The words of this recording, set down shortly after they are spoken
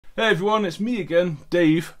Hey everyone, it's me again,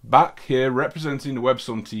 Dave, back here representing the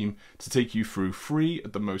WebStorm team to take you through 3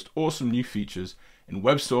 of the most awesome new features in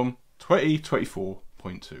WebStorm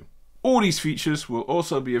 2024.2. All these features will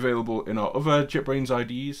also be available in our other JetBrains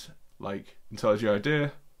IDEs like IntelliJ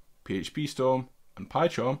IDEA, PHP Storm and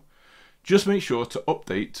PyCharm. Just make sure to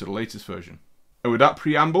update to the latest version. And with that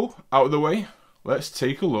preamble out of the way, let's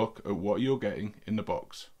take a look at what you're getting in the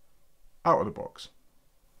box. Out of the box.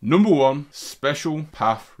 Number 1, special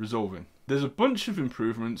path resolving. There's a bunch of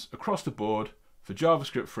improvements across the board for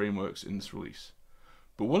JavaScript frameworks in this release.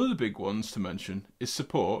 But one of the big ones to mention is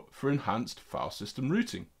support for enhanced file system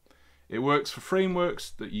routing. It works for frameworks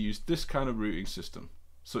that use this kind of routing system,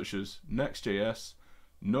 such as Next.js,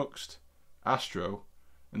 Nuxt, Astro,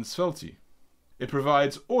 and Svelte. It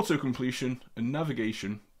provides auto-completion and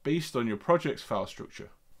navigation based on your project's file structure.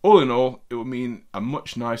 All in all, it will mean a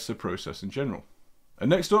much nicer process in general. And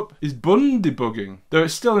next up is bun debugging. Though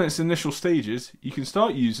it's still in its initial stages, you can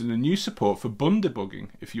start using the new support for bun debugging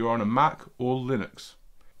if you are on a Mac or Linux.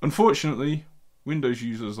 Unfortunately, Windows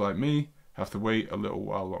users like me have to wait a little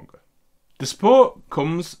while longer. The support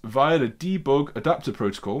comes via the debug adapter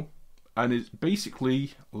protocol, and it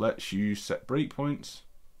basically lets you set breakpoints,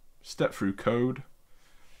 step through code,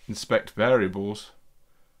 inspect variables,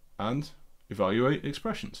 and evaluate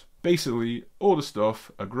expressions. Basically, all the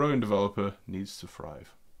stuff a growing developer needs to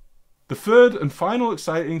thrive. The third and final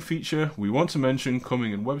exciting feature we want to mention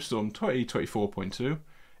coming in WebStorm 2024.2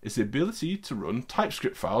 is the ability to run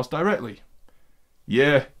TypeScript files directly.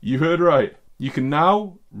 Yeah, you heard right. You can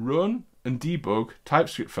now run and debug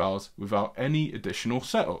TypeScript files without any additional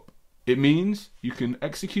setup. It means you can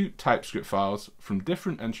execute TypeScript files from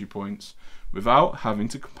different entry points without having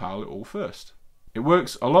to compile it all first. It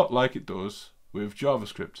works a lot like it does with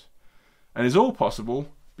JavaScript, and is all possible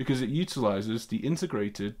because it utilizes the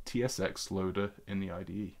integrated TSX loader in the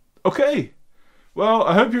IDE. Okay, well,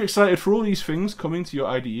 I hope you're excited for all these things coming to your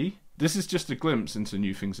IDE. This is just a glimpse into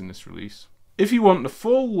new things in this release. If you want the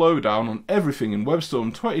full lowdown on everything in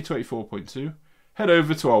WebStorm 2024.2, head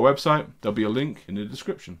over to our website. There'll be a link in the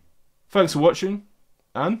description. Thanks for watching,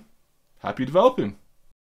 and happy developing!